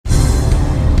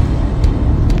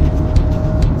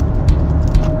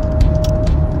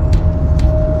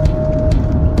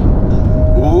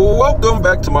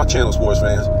back to my channel, sports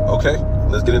fans. Okay,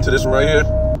 let's get into this one right here.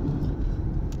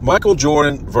 Michael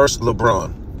Jordan versus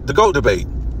LeBron. The GOAT debate.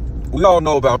 We all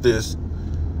know about this,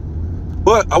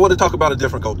 but I want to talk about a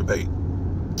different GOAT debate.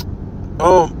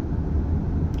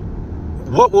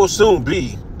 What will soon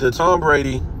be the Tom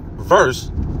Brady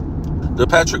versus the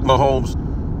Patrick Mahomes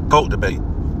GOAT debate.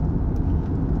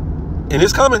 And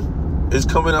it's coming. It's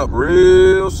coming up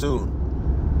real soon.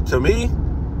 To me,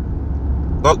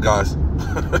 look, guys,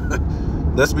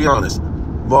 let's be honest.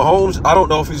 Mahomes, I don't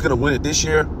know if he's going to win it this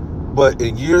year, but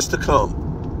in years to come,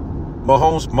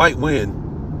 Mahomes might win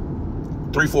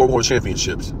 3-4 more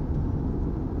championships.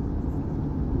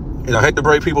 And I hate to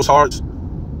break people's hearts.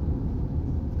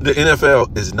 The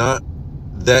NFL is not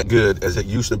that good as it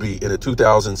used to be in the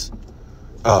 2000s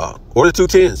or the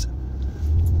 2010s.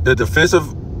 The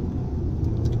defensive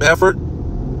effort,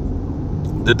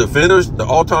 the defenders, the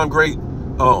all-time great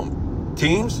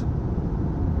teams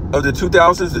of the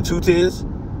 2000s, the 2010s,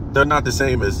 they're not the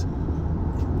same as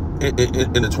in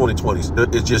the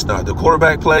 2020s. It's just not. The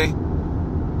quarterback play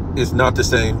is not the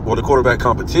same, or the quarterback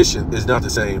competition is not the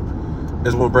same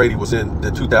as when Brady was in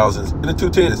the 2000s. In the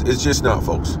 2010s, it's just not,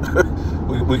 folks.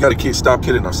 we got to stop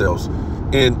kidding ourselves.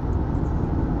 And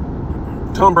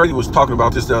Tom Brady was talking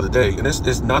about this the other day, and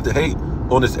it's not to hate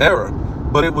on this era,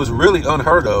 but it was really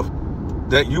unheard of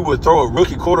that you would throw a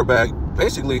rookie quarterback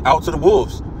basically out to the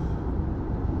wolves.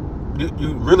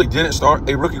 You really didn't start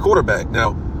a rookie quarterback.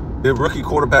 Now, if rookie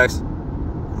quarterbacks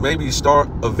maybe start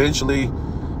eventually,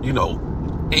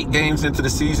 8 games into the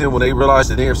season when they realized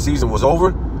that their season was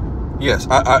over, yes,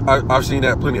 I've seen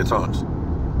that plenty of times.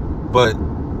 But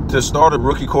to start a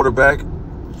rookie quarterback in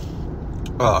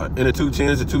the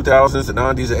 2010s, the 2000s, the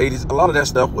 90s, the 80s, a lot of that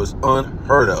stuff was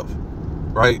unheard of,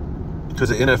 right? Because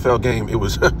the NFL game, it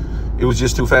was it was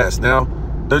just too fast. Now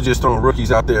they're just throwing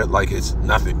rookies out there like it's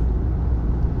nothing,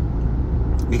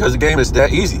 because the game is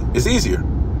that easy. It's easier.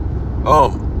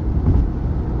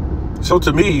 So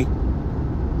to me,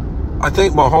 I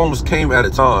think Mahomes came at a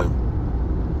time.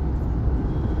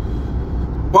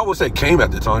 Well, I would say came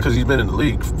at the time because he's been in the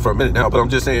league for a minute now, but I'm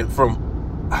just saying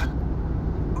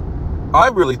I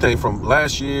really think from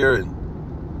last year and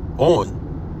on,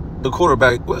 the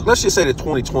quarterback, let's just say the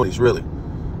 2020s, really.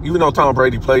 Even though Tom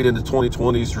Brady played in the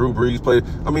 2020s, Drew Brees played.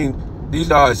 I mean, these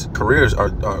guys' careers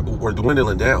were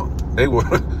dwindling down. They were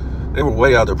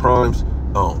way out of their primes.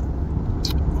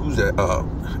 Who's that?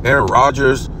 Aaron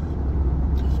Rodgers,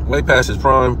 way past his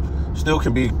prime, still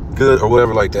can be good or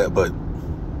whatever like that, but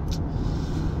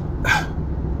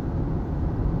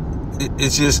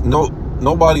it's just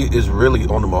nobody is really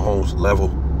on the Mahomes level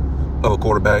of a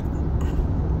quarterback.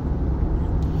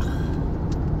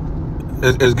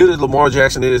 As good as Lamar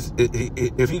Jackson is,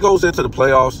 if he goes into the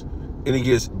playoffs and he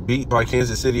gets beat by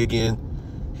Kansas City again,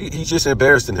 he's just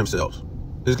embarrassing himself.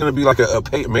 It's going to be like a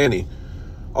Peyton Manning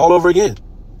all over again,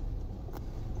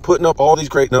 putting up all these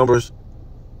great numbers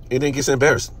and then gets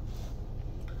embarrassed.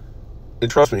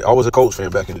 And trust me, I was a Colts fan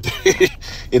back in the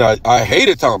day. I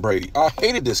hated Tom Brady. I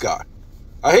hated this guy.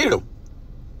 I hated him.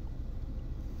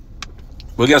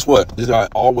 But guess what? This guy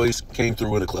always came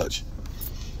through in the clutch.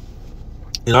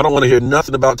 And I don't want to hear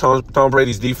nothing about Tom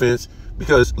Brady's defense,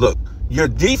 because, look, your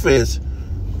defense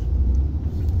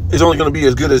is only going to be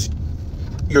as good as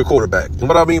your quarterback. And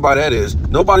what I mean by that is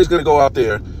nobody's going to go out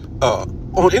there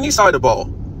on any side of the ball.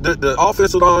 The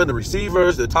offensive line, the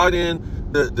receivers, the tight end,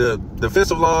 the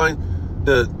defensive line,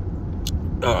 the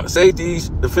safeties,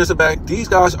 defensive back. These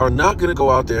guys are not going to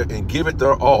go out there and give it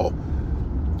their all,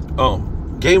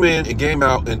 game in and game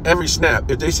out, and every snap,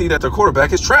 if they see that their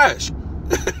quarterback is trash.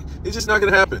 It's just not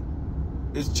going to happen.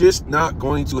 It's just not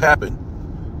going to happen.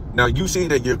 Now, you see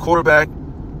that your quarterback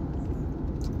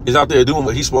is out there doing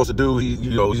what he's supposed to do.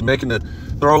 He's making the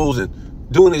throws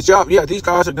and doing his job. Yeah, these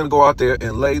guys are going to go out there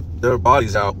and lay their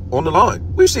bodies out on the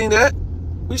line. We've seen that.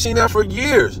 We've seen that for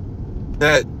years.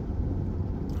 That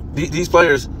these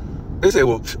players, they say,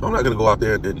 well, I'm not going to go out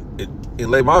there and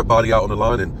lay my body out on the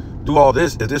line and do all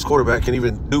this if this quarterback can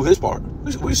even do his part.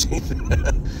 We've seen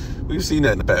that. We've seen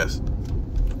that in the past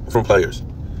from players.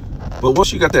 But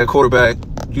once you got that quarterback,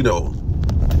 your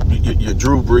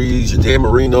Drew Brees, your Dan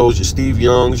Marinos, your Steve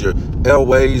Youngs, your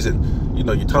Elways, and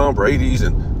your Tom Brady's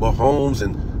and Mahomes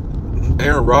and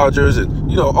Aaron Rodgers,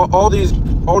 and all these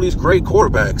great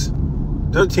quarterbacks,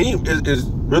 their team is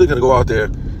really going to go out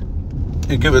there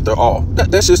and give it their all.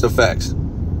 That's just the facts.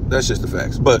 That's just the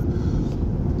facts. But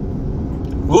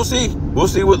we'll see. We'll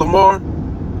see with Lamar.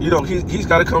 He's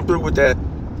got to come through with that.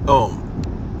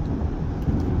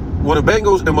 When the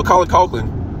Bengals and Macaulay Culkin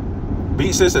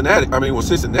beat Cincinnati, when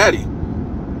Cincinnati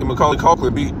and Macaulay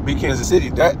Culkin beat Kansas City,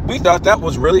 that we thought that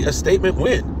was really a statement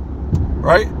win.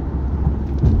 right?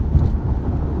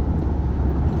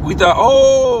 We thought,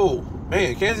 oh,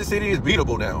 man, Kansas City is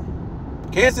beatable now.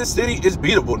 Kansas City is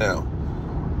beatable now.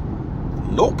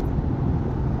 Nope.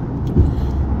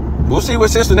 We'll see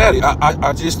with Cincinnati.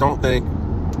 I just don't think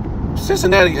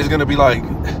Cincinnati is going to be like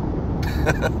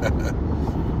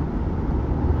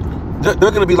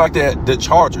they're going to be like the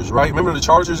Chargers, right? Remember the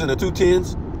Chargers in the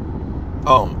 210s?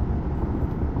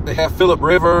 They have Phillip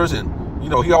Rivers, and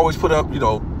he always put up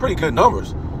pretty good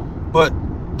numbers, but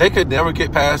they could never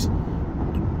get past.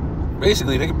 They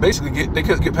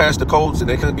couldn't get past the Colts, and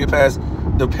they couldn't get past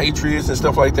the Patriots and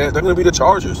stuff like that. They're going to be the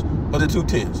Chargers of the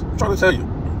 210s. I'm trying to tell you.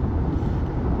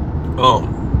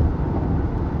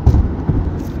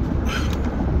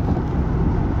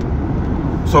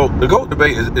 So the GOAT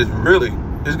debate is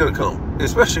going to come,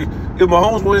 especially if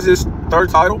Mahomes wins his third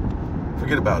title.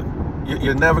 Forget about it.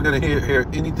 You're never going to hear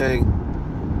anything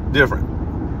different.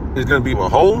 It's going to be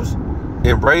Mahomes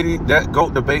and Brady. That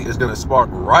GOAT debate is going to spark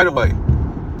right away.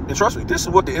 And trust me, this is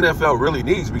what the NFL really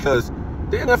needs, because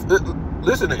the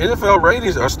NFL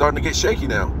ratings are starting to get shaky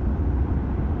now.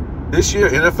 This year,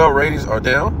 NFL ratings are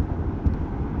down.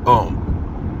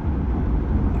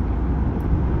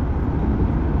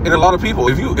 And a lot of people,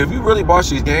 if you really watch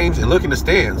these games and look in the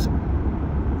stands,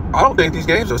 I don't think these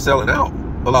games are selling out.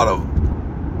 A lot of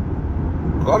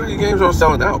these games aren't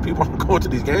selling out. People aren't going to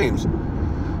these games.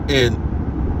 And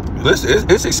listen,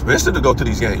 it's expensive to go to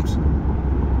these games.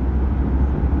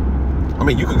 I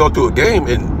mean, you could go to a game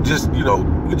and just, you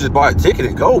can just buy a ticket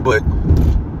and go, but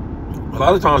a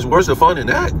lot of times, where's the fun in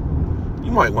that?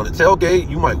 You might want to tailgate,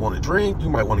 you might want to drink, you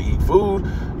might want to eat food.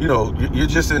 You're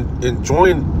just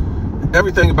enjoying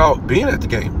everything about being at the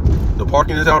game. The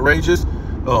parking is outrageous.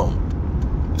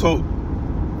 So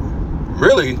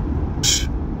really,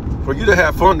 for you to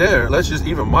have fun there, let's just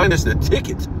even minus the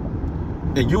ticket,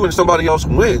 and you and somebody else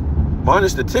win,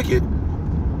 minus the ticket.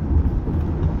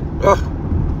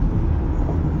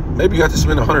 Maybe you have to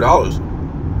spend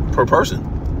 $100 per person,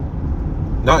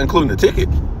 not including the ticket.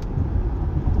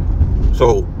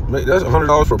 So that's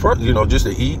 $100 per person, just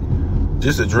to eat,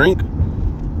 just to drink.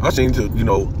 I seem to,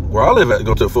 where I live at,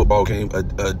 go to a football game, a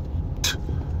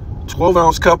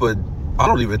 12-ounce cup of, I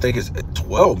don't even think it's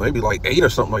 12, maybe like 8 or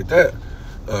something like that.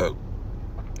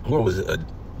 What was it?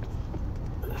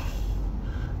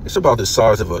 It's about the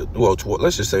size of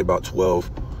let's just say about 12-ounce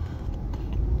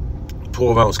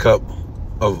cup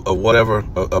of whatever,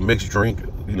 a mixed drink,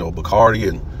 Bacardi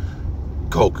and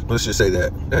Coke. Let's just say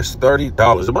that. That's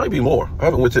 $30. It might be more. I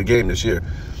haven't went to the game this year,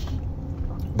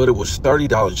 but it was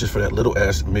 $30 just for that little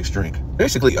ass mixed drink.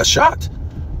 Basically a shot.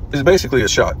 It's basically a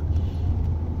shot.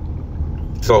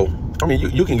 So, I mean,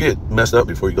 you can get messed up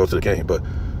before you go to the game,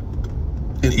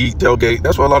 and eat, tailgate.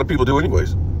 That's what a lot of people do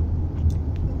anyways.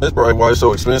 That's probably why it's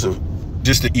so expensive,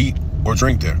 just to eat or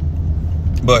drink there.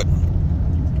 But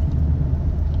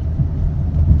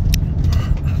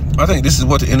I think this is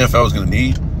what the NFL is going to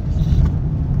need,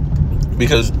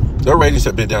 because their ratings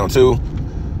have been down too.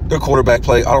 Their quarterback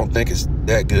play, I don't think is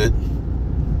that good.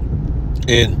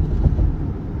 And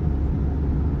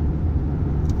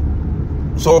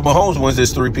so if Mahomes wins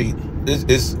this three-peat,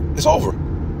 it's over.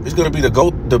 It's going to be the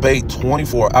GOAT debate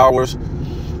 24 hours.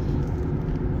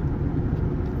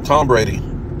 Tom Brady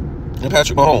and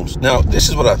Patrick Mahomes. Now, this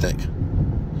is what I think.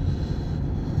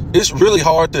 It's really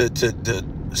hard to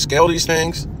scale these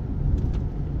things.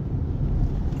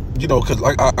 Because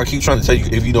like I keep trying to tell you,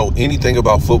 if you know anything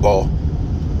about football,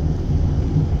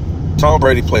 Tom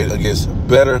Brady played against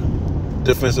better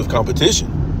defensive competition,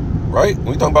 right? When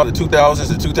we talk about the 2000s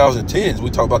and 2010s,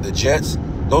 we talk about the Jets,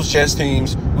 those Jets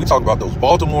teams. We talk about those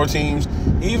Baltimore teams.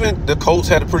 Even the Colts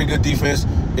had a pretty good defense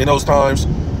in those times.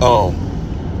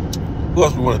 Who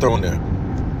else we want to throw in there?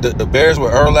 The Bears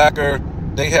with Urlacher,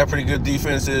 they had pretty good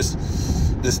defenses.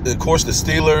 Of course, the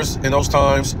Steelers in those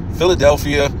times.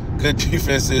 Philadelphia, good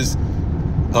defenses.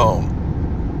 I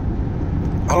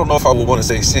don't know if I would want to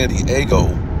say San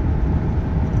Diego.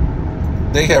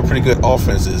 They have pretty good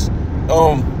offenses.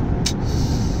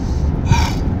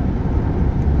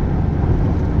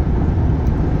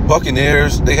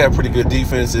 Buccaneers, they had pretty good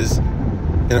defenses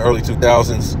in the early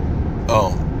 2000s.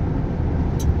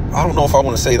 I don't know if I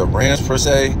want to say the Rams per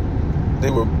se. They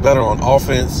were better on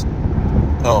offense.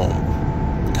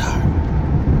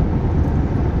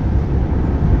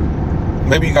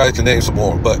 Maybe you guys can name some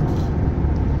more, but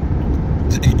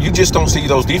you just don't see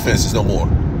those defenses no more.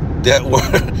 That were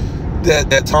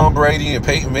that Tom Brady and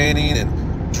Peyton Manning and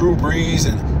Drew Brees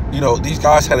and these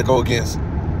guys had to go against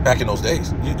back in those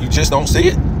days. You just don't see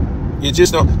it. You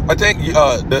just don't. I think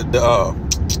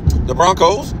the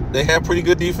Broncos, they had pretty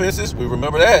good defenses. We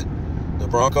remember that. The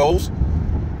Broncos.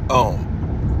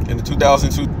 in the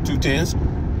 2000s, 2010s.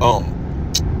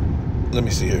 Let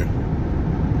me see here.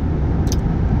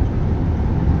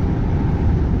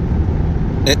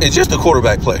 And just the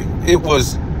quarterback play, it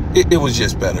was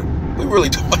just better. We really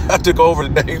don't have to go over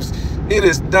the names. It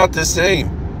is not the same.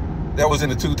 That was in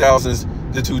the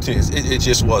 2000s, the 2010s. It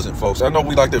just wasn't, folks. I know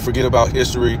we like to forget about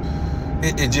history.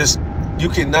 It just, you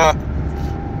cannot,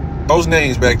 those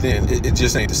names back then, it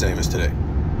just ain't the same as today.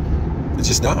 It's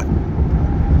just not.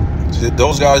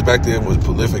 Those guys back then was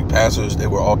prolific passers. They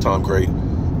were all-time great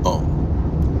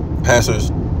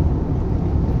passers.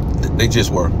 They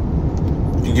just were.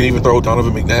 You can even throw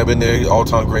Donovan McNabb in there,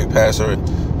 all-time great passer, and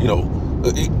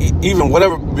even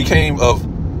whatever became of,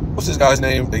 what's this guy's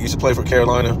name? They used to play for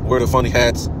Carolina, wear the funny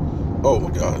hats. Oh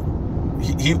my God,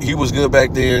 he was good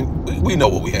back then. We know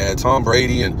what we had: Tom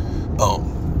Brady and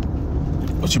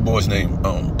what's your boy's name?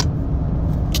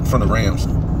 From the Rams,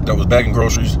 that was bagging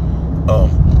groceries.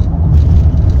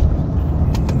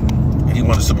 He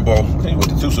won the Super Bowl. I think he went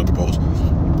to 2 Super Bowls.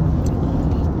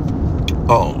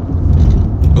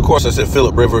 Of course, I said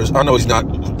Phillip Rivers. I know he's not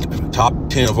top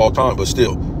 10 of all time, but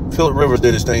still, Phillip Rivers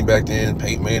did his thing back then.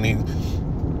 Peyton Manning.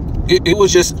 It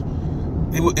was just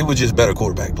better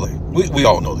quarterback play. We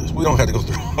all know this. We don't have to go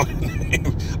through all the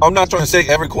names. I'm not trying to say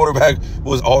every quarterback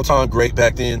was all-time great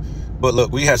back then, but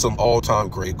look, we had some all-time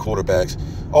great quarterbacks,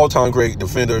 all-time great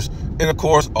defenders, and of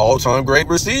course, all-time great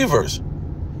receivers,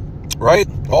 right?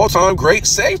 All-time great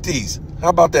safeties. How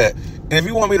about that? And if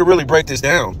you want me to really break this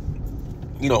down,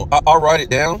 I'll write it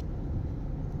down,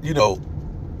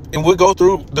 and we'll go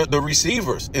through the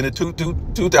receivers in the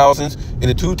 2000s, in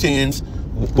the 2010s.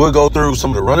 We'll go through some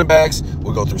of the running backs.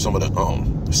 We'll go through some of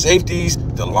the safeties,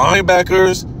 the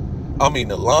linebackers.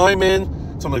 The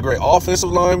linemen, some of the great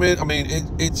offensive linemen.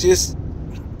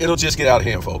 It'll just get out of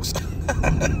hand, folks.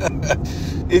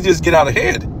 It just get out of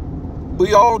hand.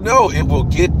 We all know it will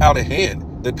get out of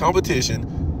hand. The competition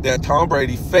that Tom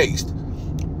Brady faced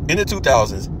in the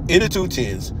 2000s, in the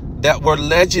 2010s, that were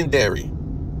legendary.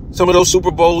 Some of those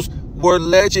Super Bowls were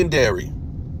legendary.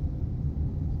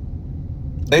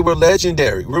 They were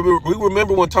legendary. We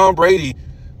remember when Tom Brady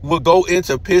would go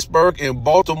into Pittsburgh and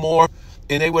Baltimore,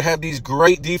 and they would have these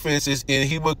great defenses, and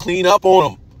he would clean up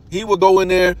on them. He would go in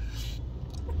there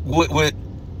and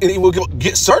he would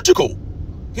get surgical.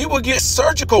 He would get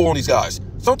surgical on these guys.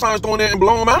 Sometimes go in there and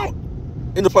blow them out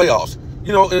in the playoffs.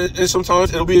 And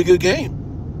sometimes it'll be a good game.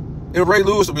 And Ray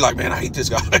Lewis will be like, man, I hate this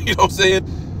guy. You know what I'm saying?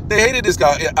 They hated this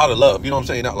guy out of love. You know what I'm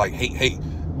saying? Not like hate.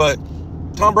 But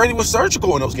Tom Brady was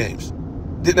surgical in those games.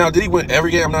 Now, did he win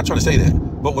every game? I'm not trying to say that.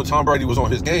 But when Tom Brady was on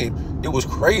his game, it was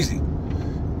crazy.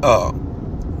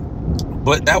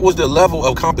 But that was the level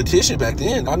of competition back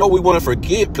then. I know we want to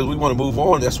forget because we want to move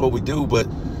on. That's what we do. But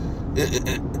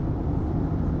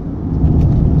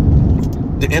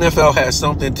the NFL has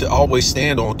something to always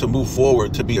stand on to move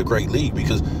forward, to be a great league,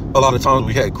 because a lot of times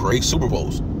we had great Super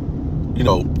Bowls.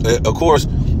 Of course,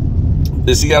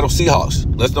 the Seattle Seahawks,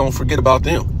 let's don't forget about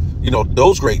them.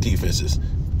 Those great defenses.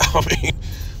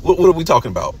 What are we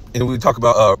talking about? And we talk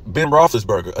about Ben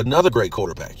Roethlisberger, another great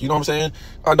quarterback. You know what I'm saying?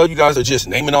 I know you guys are just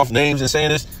naming off names and saying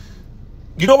this.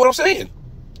 You know what I'm saying?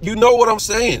 You know what I'm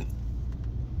saying?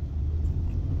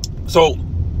 So,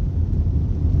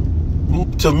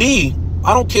 to me,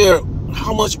 I don't care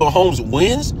how much Mahomes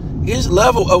wins. His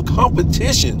level of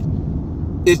competition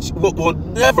will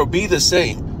never be the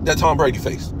same that Tom Brady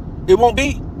faced. It won't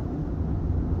be.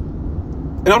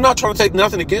 And I'm not trying to take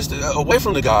nothing away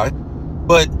from the guy,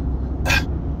 but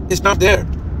it's not there.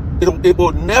 It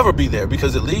will never be there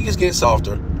because the league is getting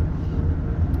softer.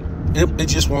 It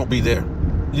just won't be there.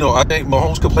 I think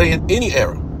Mahomes could play in any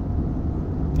era.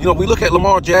 We look at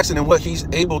Lamar Jackson and what he's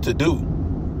able to do.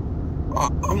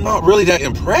 I'm not really that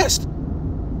impressed.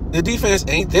 The defense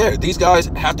ain't there. These guys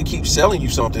have to keep selling you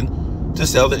something to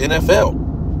sell the NFL.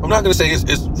 I'm not going to say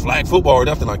it's flag football or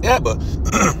nothing like that, but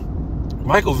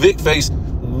Michael Vick faced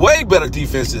way better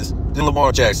defenses than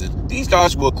Lamar Jackson. These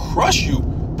guys will crush you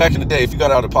back in the day if you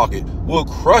got out of the pocket. Will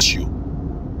crush you.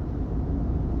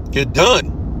 Get done.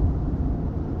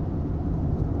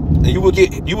 And you will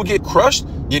get crushed.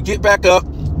 You get back up,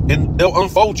 and they'll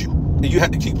unfold you, and you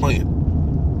have to keep playing.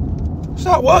 That's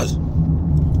how it was.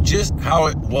 Just how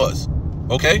it was.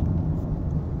 Okay?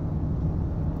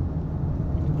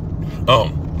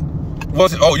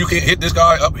 Wasn't, you can't hit this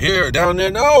guy up here or down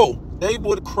there. No, they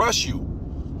would crush you.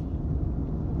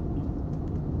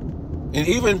 And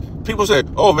even people say,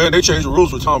 oh man, they changed the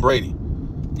rules with Tom Brady.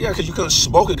 Yeah, because you couldn't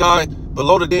smoke a guy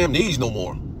below the damn knees no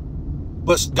more.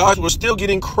 But guys were still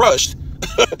getting crushed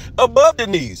above the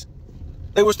knees.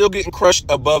 They were still getting crushed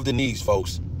above the knees,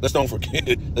 folks. Let's don't forget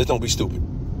it. Let's don't be stupid.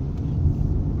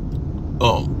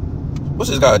 what's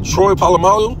this guy, Troy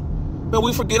Polamalu? Man,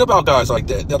 we forget about guys like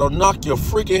that that'll knock your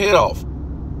freaking head off.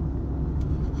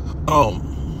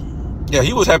 Yeah,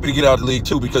 he was happy to get out of the league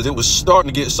too, because it was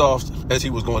starting to get soft as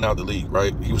he was going out of the league,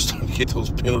 right? He was starting to get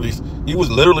those penalties. He was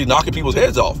literally knocking people's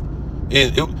heads off. And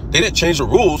they didn't change the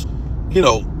rules, you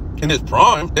know, in his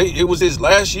prime. It was his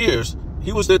last years.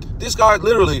 This guy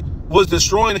literally was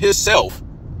destroying himself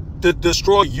to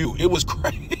destroy you. It was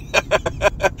crazy.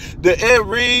 The Ed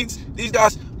Reeds, these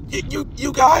guys,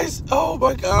 you guys, oh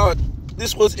my God.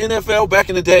 This was NFL back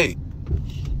in the day.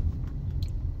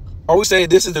 Are we saying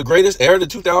this is the greatest era, the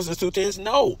 2000s, 2010s?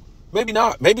 No, maybe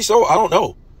not. Maybe so. I don't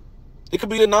know. It could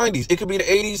be the 90s. It could be the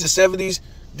 80s, the 70s.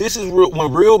 This is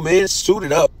when real men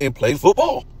suited up and played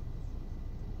football.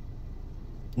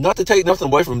 Not to take nothing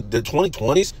away from the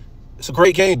 2020s. It's a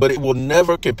great game, but it will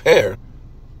never compare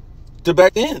to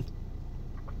back then.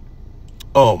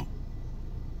 Tom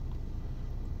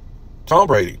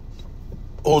Brady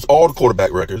holds all the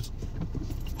quarterback records.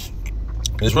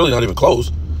 It's really not even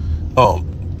close.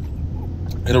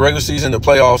 In the regular season, the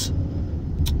playoffs,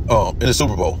 in the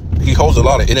Super Bowl. He holds a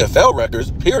lot of NFL records,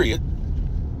 period.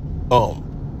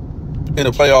 In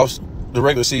the playoffs, the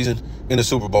regular season, in the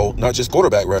Super Bowl, not just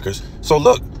quarterback records. So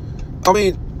look, I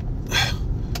mean,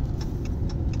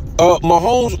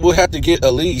 Mahomes would have to get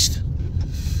at least,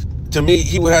 to me,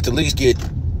 he would have to at least get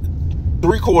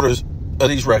 3/4 of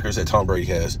these records that Tom Brady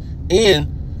has. And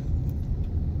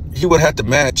he would have to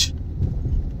match,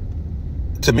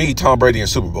 to me, Tom Brady in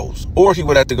Super Bowls. Or he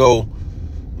would have to go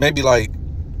maybe like,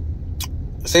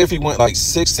 say if he went like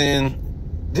 6 in,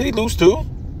 did he lose 2? I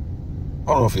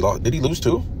don't know if he lost. Did he lose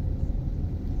 2?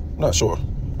 I'm not sure.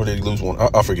 Or did he lose 1?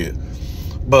 I forget.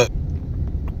 But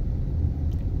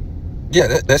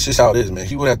yeah, that's just how it is, man.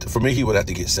 He would have to, for me, he would have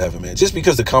to get 7, man. Just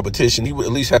because the competition, he would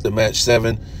at least have to match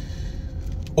 7.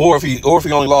 Or if he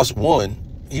only lost 1,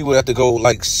 he would have to go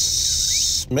like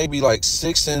maybe like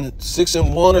 6 and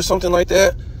 1 or something like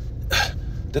that.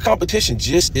 The competition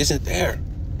just isn't there.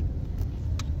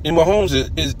 And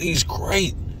Mahomes he's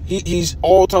great. He's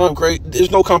all-time great.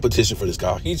 There's no competition for this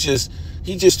guy. He's just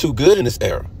too good in this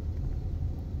era.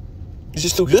 He's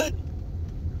just too good.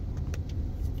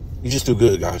 He's just too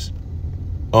good, guys.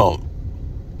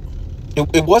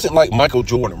 It wasn't like Michael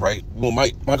Jordan, right? When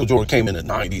Michael Jordan came in the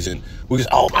 90s and we just,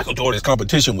 Michael Jordan's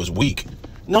competition was weak.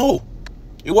 No,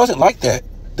 it wasn't like that.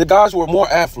 The guys were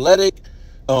more athletic.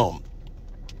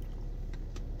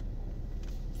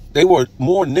 They were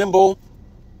more nimble.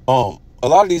 A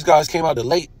lot of these guys came out of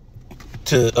late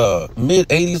to mid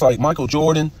 80s, like Michael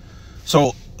Jordan.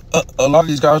 So a lot of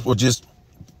these guys were just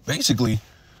basically,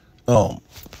 what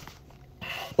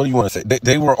do you want to say?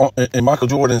 They were in Michael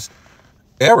Jordan's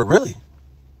era, really.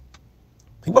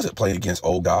 He wasn't playing against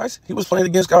old guys. He was playing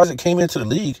against guys that came into the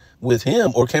league with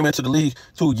him or came into the league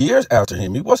 2 years after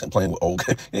him. He wasn't playing with old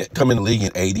guys. He didn't come in the league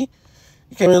in 80.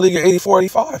 He came in the league in 84,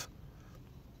 85.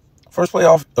 First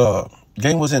playoff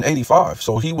game was in 85.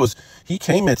 So he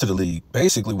came into the league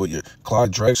basically with your Clyde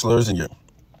Drexlers and your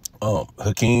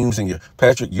Hakeems and your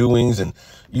Patrick Ewings and,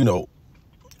 you know,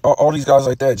 all these guys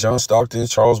like that, John Stockton,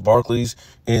 Charles Barkley's,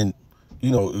 and,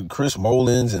 you know, Chris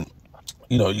Mullins, and,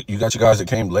 you know, you got your guys that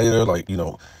came later, like, you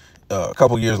know, a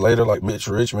couple years later, like Mitch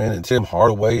Richmond and Tim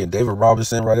Hardaway and David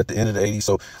Robinson right at the end of the 80s.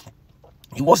 So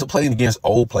he wasn't playing against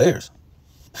old players.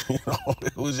 You know,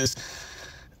 it was just,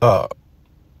 or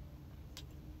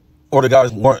the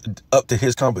guys weren't up to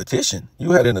his competition.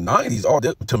 You had in the 90s,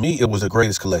 to me, it was the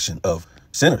greatest collection of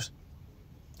centers.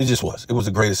 It just was. It was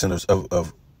the greatest centers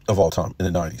of all time in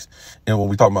the 90s. And when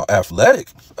we talk about athletic,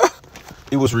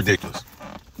 it was ridiculous.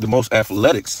 The most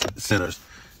athletic centers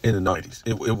in the 90s.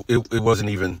 It wasn't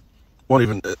even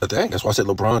a thing. That's why I said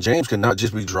LeBron James could not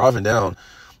just be driving down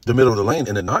the middle of the lane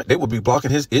in the night. They would be blocking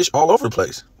his ish all over the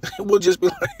place. It would just be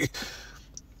like,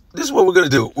 this is what we're going to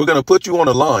do. We're going to put you on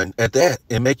the line at that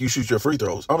and make you shoot your free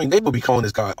throws. I mean, they would be calling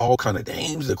this guy all kind of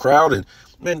names, the crowd, and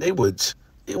man, it would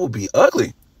be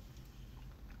ugly.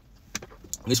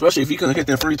 Especially if he couldn't hit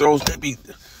them free throws, that'd be,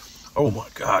 oh my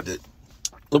God,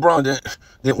 LeBron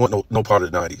didn't want no part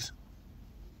of the 90s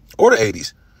or the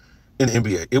 80s in the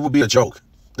NBA. It would be a joke.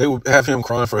 They would have him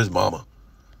crying for his mama.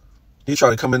 He tried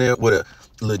to come in there with a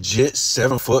legit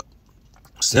 7-foot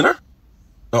center,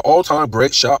 an all-time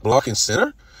great shot blocking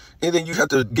center, and then you have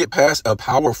to get past a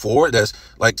power forward that's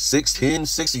like 6'10",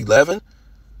 6'11",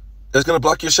 that's going to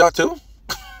block your shot too?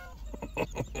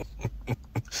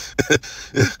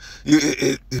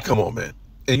 Come on, man.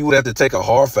 And you would have to take a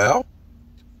hard foul?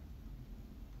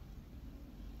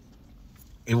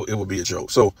 It would be a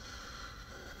joke. So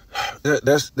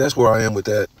that's where I am with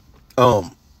that.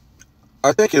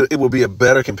 I think it would be a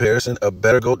better comparison, a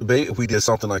better GOAT debate if we did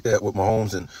something like that with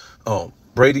Mahomes and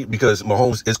Brady, because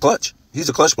Mahomes is clutch. He's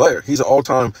a clutch player. He's an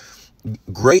all-time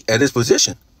great at his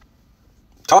position.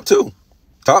 Top two.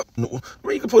 Top, I mean,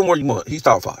 you can put him where you want. He's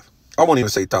top 5. I won't even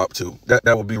say top 2.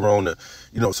 That would be wrong to,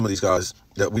 some of these guys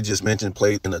that we just mentioned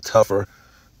played in a tougher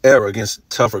era against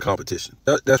tougher competition.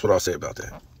 That's what I'll say about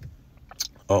that.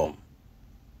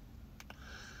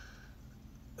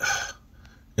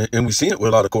 And we've seen it with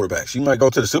a lot of quarterbacks. You might go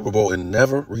to the Super Bowl and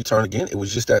never return again. It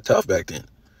was just that tough back then.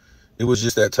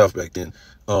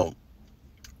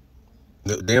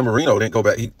 Dan Marino didn't go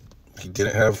back. He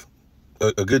didn't have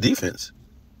a good defense.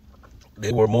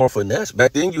 They were more finesse.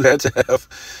 Back then, you had to have,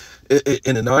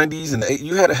 in the 90s and the 80s,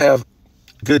 you had to have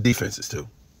good defenses too.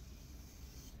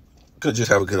 Couldn't just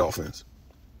have a good offense.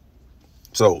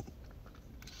 So,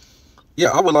 yeah,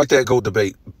 I would like that GOAT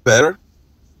debate better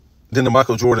than the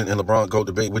Michael Jordan and LeBron GOAT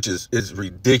debate, which is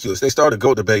ridiculous. They started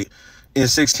GOAT debate in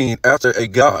 2016 after a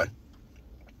guy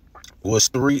was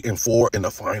 3-4 in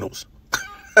the finals.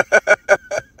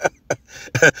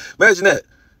 Imagine that.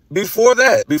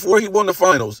 Before he won the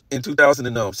finals in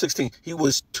 2016, he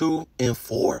was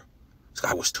 2-4. This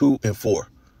guy was 2-4.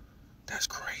 That's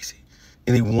crazy.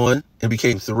 And he won and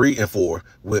became 3-4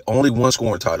 with only one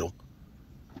scoring title.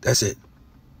 That's it.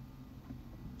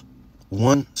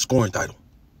 One scoring title.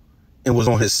 And was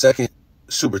on his second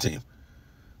super team.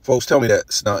 Folks, tell me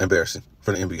that's not embarrassing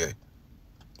for the NBA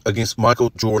against Michael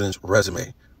Jordan's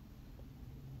resume.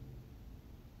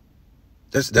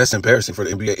 That's embarrassing for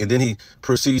the NBA. And then he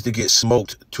proceeds to get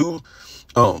smoked 2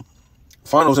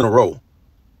 finals in a row.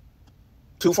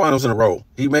 2 finals in a row.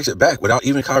 He makes it back without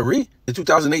even Kyrie in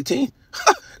 2018.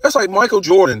 That's like Michael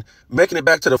Jordan making it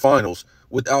back to the finals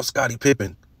without Scottie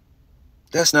Pippen.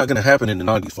 That's not going to happen in the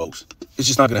 90s, folks. It's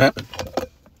just not going to happen.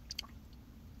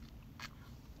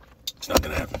 It's not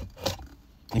going to happen.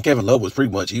 And Kevin Love was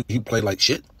pretty much, he played like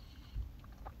shit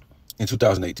in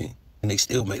 2018. And they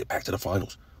still made it back to the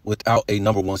finals without a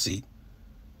 #1 seed.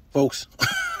 Folks,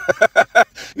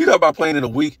 you know about playing in a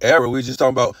weak era. We were just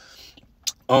talking about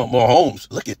Mahomes.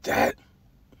 Look at that.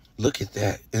 Look at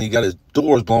that. And he got his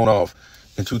doors blown off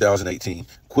in 2018.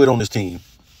 Quit on his team.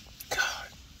 God.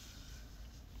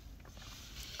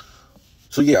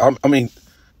 So, yeah, I mean,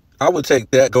 I would take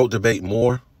that GOAT debate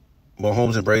more,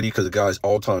 Mahomes and Brady, because the guy's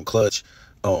all-time clutch.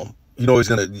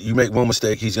 You make one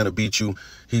mistake, he's gonna beat you.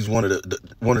 He's one of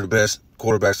the best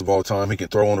quarterbacks of all time. He can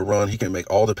throw on the run. He can make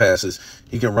all the passes.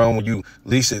 He can run when you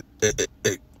least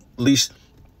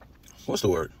what's the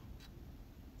word?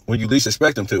 When you least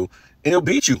expect him to, and he'll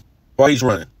beat you while he's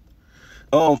running.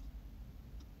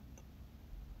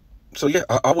 So yeah,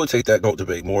 I would take that GOAT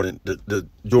debate more than the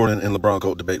Jordan and LeBron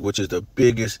GOAT debate, which is the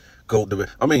biggest GOAT debate.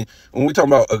 I mean, when we talk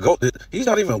about a GOAT, he's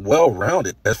not even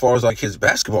well-rounded as far as like his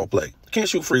basketball play. Can't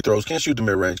shoot free throws, can't shoot the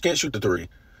mid-range, can't shoot the 3.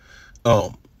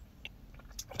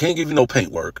 Can't give you no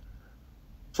paint work.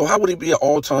 So how would he be an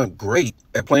all-time great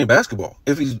at playing basketball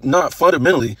if he's not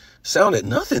fundamentally sound at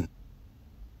nothing?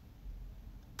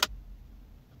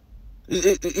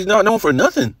 He's not known for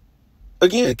nothing.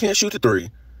 Again, can't shoot the 3.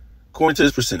 According to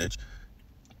his percentage.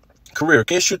 Career,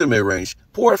 can't shoot the mid-range.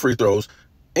 Poor at free throws.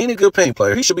 Ain't a good paint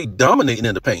player. He should be dominating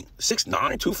in the paint. 6'9",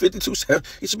 250, 270.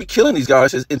 He should be killing these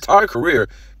guys his entire career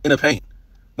in the paint.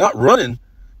 Not running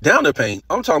down the paint.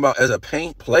 I'm talking about as a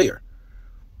paint player.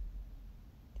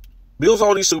 Builds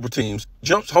all these super teams.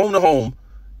 Jumps home to home.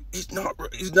 He's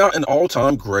not an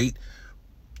all-time great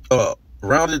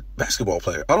rounded basketball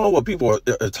player. I don't know what people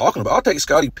are talking about. I'll take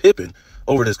Scottie Pippen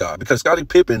over this guy because Scottie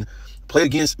Pippen played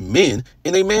against men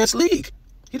in a man's league.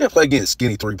 He didn't play against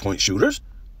skinny 3-point shooters.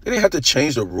 They didn't have to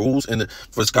change the rules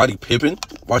for Scottie Pippen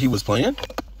while he was playing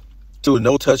to a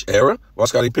no-touch era while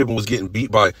Scottie Pippen was getting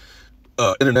beat by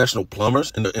international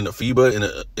plumbers in the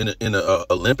FIBA in the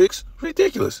Olympics.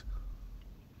 Ridiculous.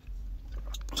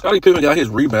 Scottie Pippen got his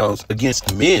rebounds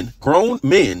against men, grown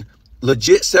men,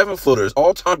 legit 7-footers,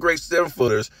 all-time great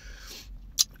 7-footers,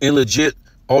 and legit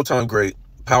all-time great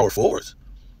power forwards.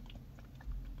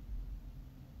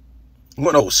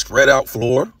 No spread out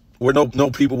floor where no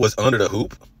people was under the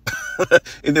hoop.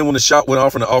 And then when the shot went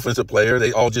off from the offensive player,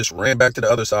 they all just ran back to the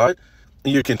other side.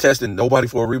 And you're contesting nobody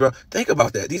for a rebound. Think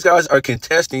about that. These guys are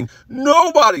contesting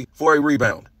nobody for a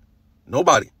rebound.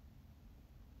 Nobody.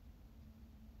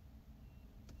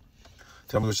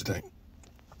 Tell me what you think.